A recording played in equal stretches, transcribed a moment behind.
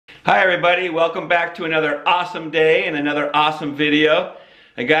Hi everybody, welcome back to another awesome day and another awesome video.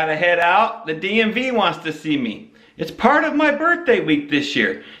 I gotta head out. The DMV wants to see me. It's part of my birthday week this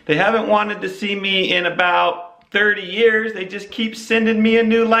year. They haven't wanted to see me in about 30 years. They just keep sending me a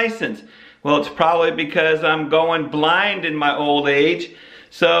new license. Well, it's probably because I'm going blind in my old age.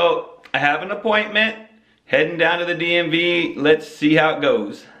 So I have an appointment, heading down to the DMV. Let's see how it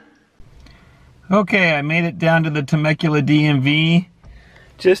goes. Okay, I made it down to the Temecula DMV.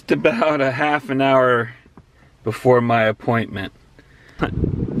 Just about a half an hour before my appointment.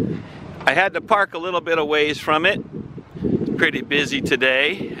 I had to park a little bit of ways from it. It's pretty busy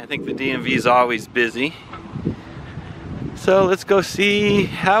today. I think the DMV is always busy. So let's go see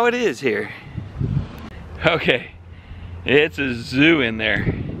how it is here. Okay, it's a zoo in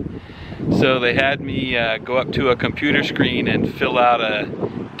there. So they had me go up to a computer screen and fill out a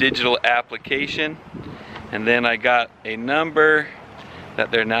digital application. And then I got a number that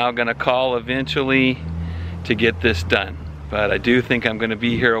they're now going to call eventually to get this done. But I do think I'm going to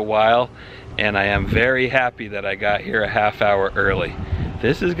be here a while, and I am very happy that I got here a half hour early.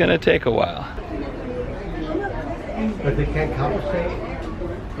 This is going to take a while. But they can't compensate?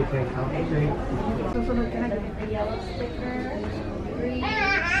 They can't compensate?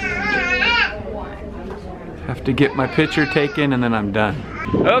 Have to get my picture taken and then I'm done.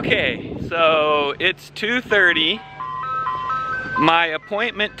 Okay, so it's 2:30. My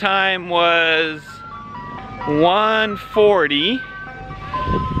appointment time was 1:40,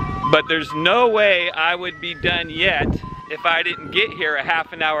 but there's no way I would be done yet if I didn't get here a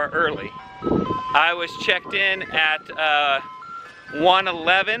half an hour early. I was checked in at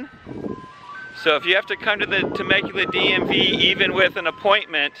 1:11, so if you have to come to the Temecula DMV even with an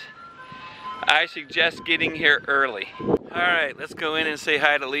appointment, I suggest getting here early. Alright, let's go in and say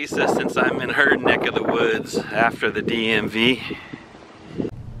hi to Lisa since I'm in her neck of the woods after the DMV.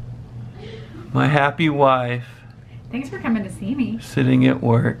 My happy wife. Thanks for coming to see me. Sitting at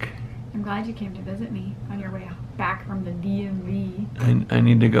work. I'm glad you came to visit me on your way back from the DMV. I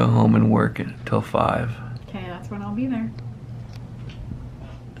need to go home and work until 5. Okay, that's when I'll be there.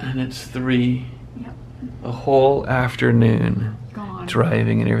 And it's 3. Yep. A whole afternoon. Gone.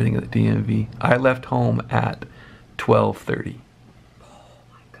 Driving and everything at the DMV. I left home at 12:30. Oh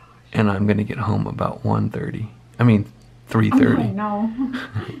my gosh. And I'm gonna get home about 1:30. I mean 3:30. Oh no.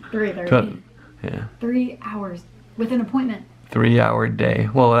 3:30. Yeah. 3 hours with an appointment. 3-hour day.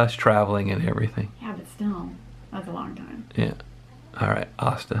 Well, that's traveling and everything. Yeah, but still, that's a long time. Yeah. All right,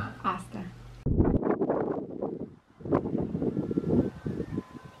 Asta. Asta.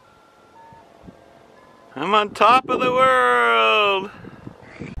 I'm on top of the world.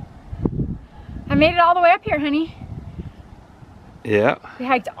 I made it all the way up here, honey. Yeah. We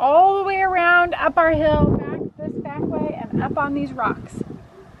hiked all the way around up our hill, back this back way, and up on these rocks.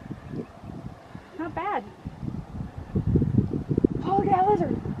 Not bad. Oh, look at that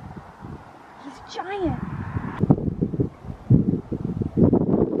lizard. He's giant.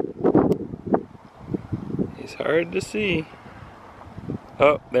 He's hard to see.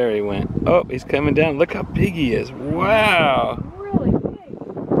 Oh, there he went. Oh, he's coming down. Look how big he is. Wow. Really big.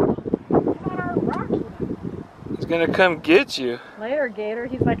 Look at our rocky. He's gonna come get you. Later, Gator.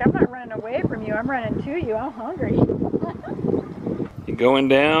 He's like, I'm not running away from you. I'm running to you. I'm hungry. You going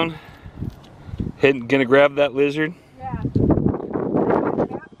down? Gonna grab that lizard? Yeah.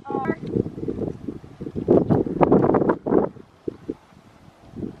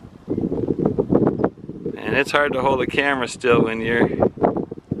 And it's hard to hold a camera still when you're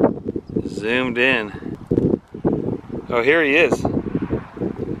zoomed in. Oh, here he is. Oh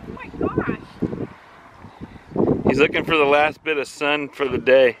my gosh. He's looking for the last bit of sun for the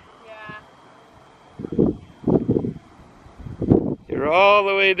day. Yeah. You're all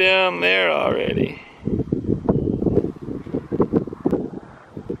the way down there already.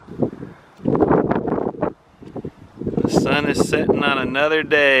 The sun is setting on another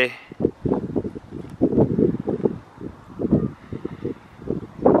day.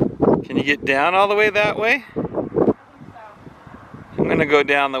 Can you get down all the way that way? I'm gonna go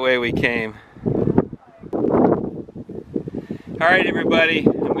down the way we came. Alright everybody,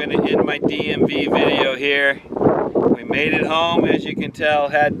 I'm gonna end my DMV video here. We made it home, as you can tell,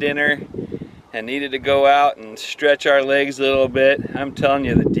 had dinner, and needed to go out and stretch our legs a little bit. I'm telling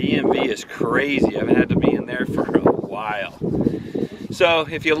you, the DMV is crazy. I haven't had to be in there for a while. So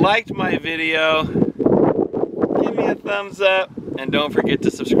if you liked my video, give me a thumbs up and don't forget to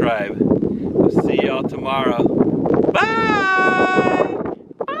subscribe. We'll see y'all tomorrow. Bye!